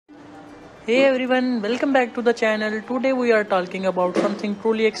Hey everyone, welcome back to the channel. Today we are talking about something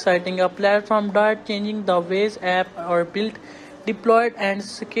truly exciting, a platform that changing the ways apps are built, deployed and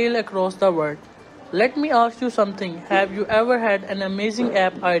scale across the world. Let me ask you something. Have you ever had an amazing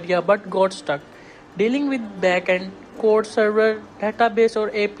app idea but got stuck dealing with backend, code server, database or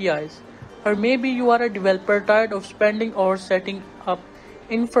APIs? Or maybe you are a developer tired of spending hours setting up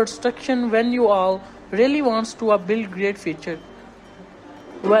infrastructure when you all really wants to build great feature.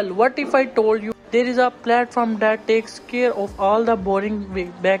 Well, what if I told you there is a platform that takes care of all the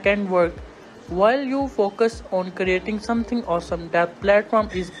boring back-end work while you focus on creating something awesome? That platform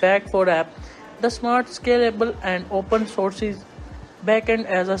is Back4App, the smart, scalable, and open sources backend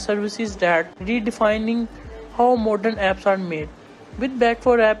as a services that redefining how modern apps are made. With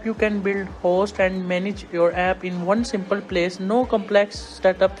Back4App, you can build, host, and manage your app in one simple place. No complex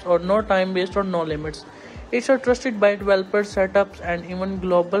setups or no time waste or no limits. It's trusted by developers, setups, and even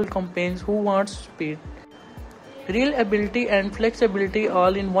global companies who want speed, reliability, and flexibility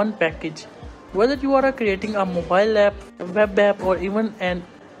all in one package. Whether you are creating a mobile app, a web app, or even an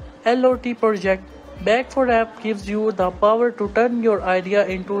LOT project, Back4App gives you the power to turn your idea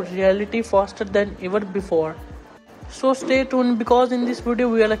into reality faster than ever before. So stay tuned because in this video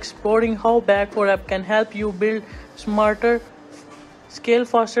we are exploring how Back4App can help you build smarter, scale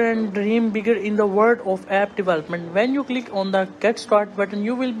faster and dream bigger in the world of app development. When you click on the Get Start button,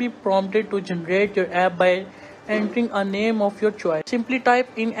 you will be prompted to generate your app by entering a name of your choice. Simply type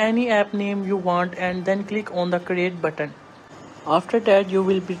in any app name you want and then click on the Create button. After that, you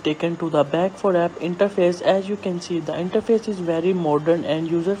will be taken to the Back4App interface. As you can see, the interface is very modern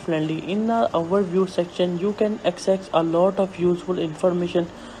and user friendly. In the overview section, you can access a lot of useful information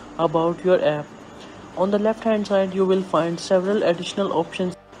about your app. On the left hand side, you will find several additional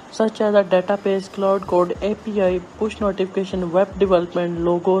options such as a database, cloud code, API, push notification, web development,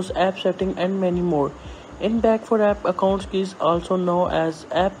 logos, app setting, and many more. In Back4App, account keys, also known as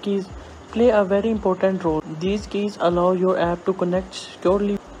app keys, play a very important role. These keys allow your app to connect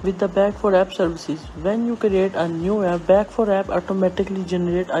securely with the Back4App services. When you create a new app, Back4App automatically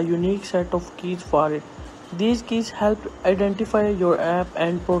generates a unique set of keys for it. These keys help identify your app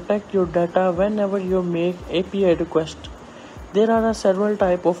and protect your data whenever you make API requests. There are several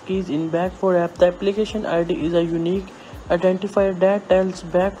types of keys in Back4App. The application ID is a unique identifier that tells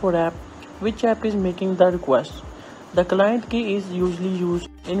Back4App which app is making the request. The client key is usually used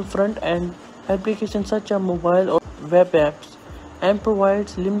in front-end applications such as mobile or web apps and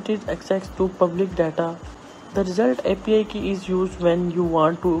provides limited access to public data. The result API key is used when you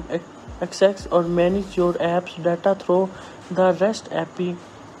want to access or manage your app's data through the REST API.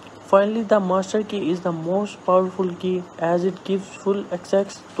 Finally, the master key is the most powerful key as it gives full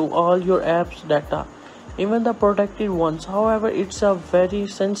access to all your app's data, even the protected ones. However, it's a very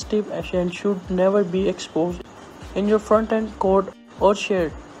sensitive and should never be exposed in your front-end code or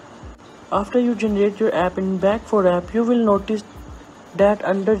shared. After you generate your app in Back4App, you will notice that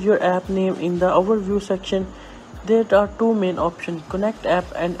under your app name in the overview section, there are two main options, Connect App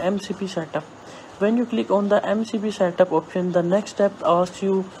and MCP Setup. When you click on the MCP Setup option, the next step asks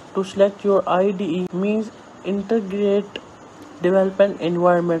you to select your IDE, means Integrate Development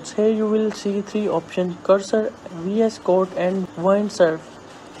Environments. Here you will see three options, Cursor, VS Code and Windsurf.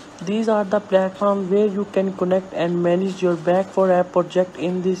 These are the platforms where you can connect and manage your Back4App project.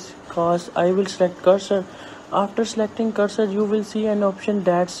 In this case, I will select Cursor. After selecting Cursor, you will see an option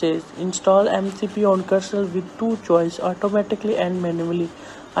that says Install MCP on Cursor with two choices, automatically and manually.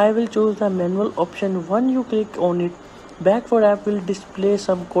 I will choose the manual option. When you click on it, Back4App will display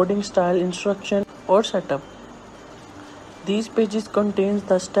some coding style instruction or setup. These pages contains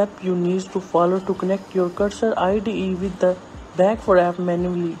the step you need to follow to connect your Cursor IDE with the Back4App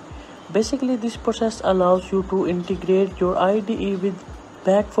manually. Basically, this process allows you to integrate your IDE with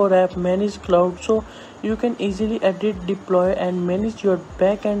Back4App Managed Cloud so you can easily edit, deploy, and manage your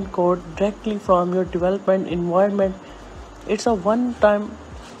backend code directly from your development environment. It's a one-time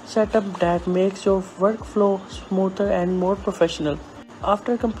setup that makes your workflow smoother and more professional.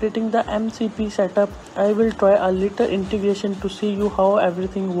 After completing the MCP setup, I will try a little integration to see you how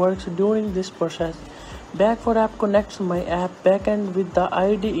everything works during this process. Back4App connects my app backend with the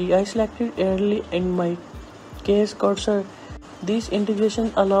IDE I selected early, in my case Cursor. This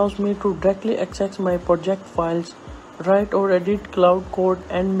integration allows me to directly access my project files, write or edit cloud code,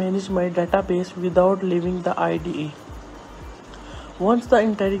 and manage my database without leaving the IDE. Once the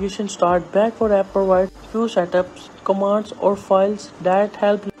integration starts, Back4App provides few setups, commands or files that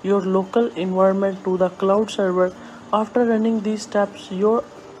help your local environment to the cloud server. After running these steps, your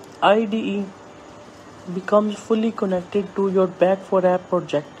IDE becomes fully connected to your Back4App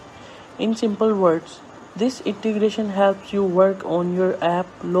project. In simple words, this integration helps you work on your app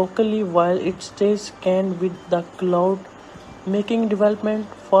locally while it stays scanned with the cloud, making development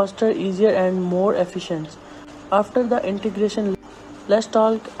faster, easier, and more efficient. After the integration, let's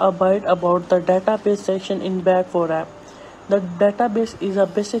talk a bit about the database section in Back4App. The database is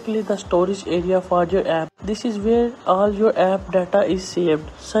basically the storage area for your app. This is where all your app data is saved,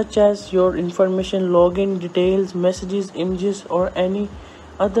 such as your information, login details, messages, images, or any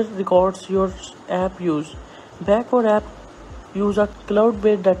other records your app use. Back4App use a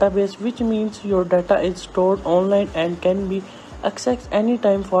cloud-based database, which means your data is stored online and can be accessed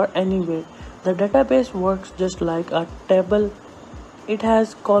anytime for anywhere. The database works just like a table. It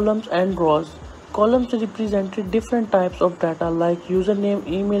has columns and rows. Columns represented different types of data like username,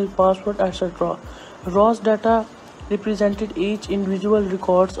 email, password, etc. Rows data represented each individual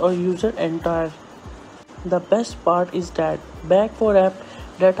records or user entire. The best part is that Back4App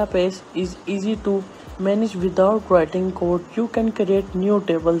database is easy to manage without writing code. You can create new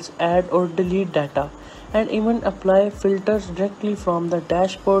tables, add or delete data, and even apply filters directly from the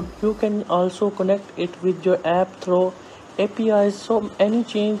dashboard. You can also connect it with your app through APIs, so any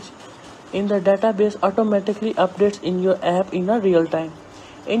change in the database automatically updates in your app in a real time.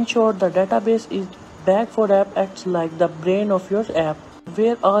 In short, the database is Back4App acts like the brain of your app,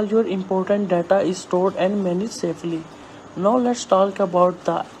 where all your important data is stored and managed safely. Now let's talk about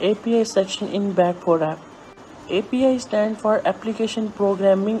the API section in Back4App. API stands for Application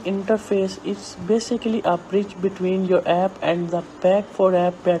Programming Interface. It's basically a bridge between your app and the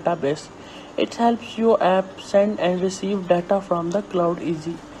Back4App database. It helps your app send and receive data from the cloud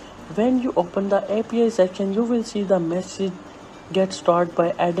easy. When you open the API section, you will see the message get started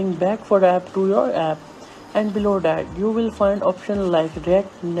by adding Back4App to your app. And below that, you will find options like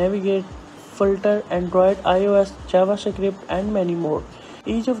React, Navigate, Filter, Android, iOS, JavaScript, and many more.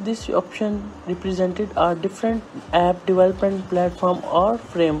 Each of these options represented a different app development platform or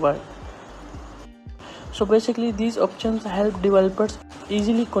framework. So basically, these options help developers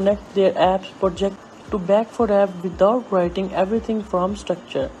easily connect their apps project to Back4App without writing everything from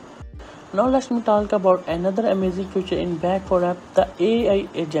structure. Now let me talk about another amazing feature in Back4App, the AI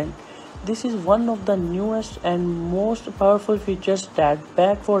agent. This is one of the newest and most powerful features that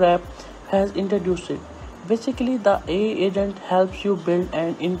Back4App has introduced. Basically, the AI agent helps you build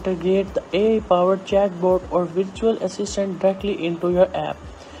and integrate the AI-powered chatbot or virtual assistant directly into your app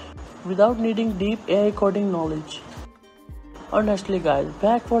without needing deep AI coding knowledge. Honestly guys,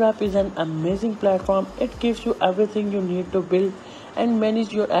 Back4App is an amazing platform. It gives you everything you need to build and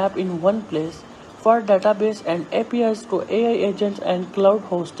manage your app in one place, for database and APIs to AI agents and cloud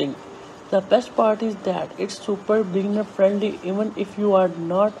hosting. The best part is that it's super beginner friendly. Even if you are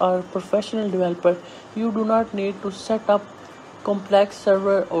not a professional developer, you do not need to set up complex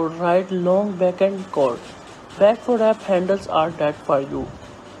server or write long backend code. Back4App handles all that for you.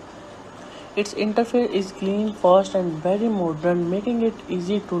 Its interface is clean, fast, and very modern, making it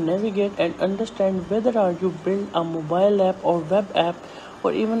easy to navigate and understand whether you build a mobile app or web app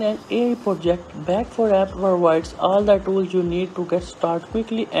or even an AI project. Back4App provides all the tools you need to get started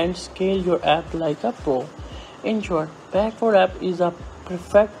quickly and scale your app like a pro. In short, Back4App is a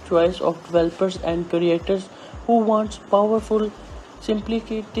perfect choice of developers and creators who want powerful,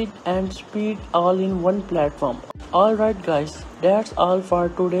 simplicity, and speed all in one platform. Alright guys, that's all for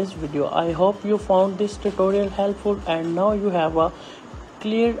today's video. I hope you found this tutorial helpful and now you have a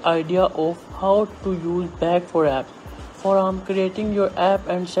clear idea of how to use Back4App. From creating your app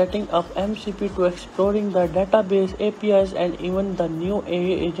and setting up MCP to exploring the database, APIs, and even the new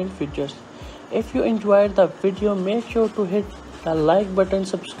AI agent features. If you enjoyed the video, make sure to hit the like button,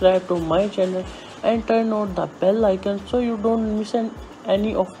 subscribe to my channel, and turn on the bell icon so you don't miss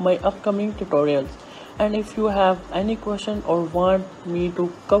any of my upcoming tutorials. And if you have any question or want me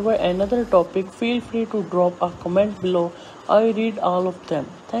to cover another topic, feel free to drop a comment below. I read all of them.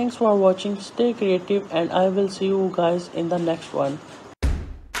 Thanks for watching, stay creative, and I will see you guys in the next one.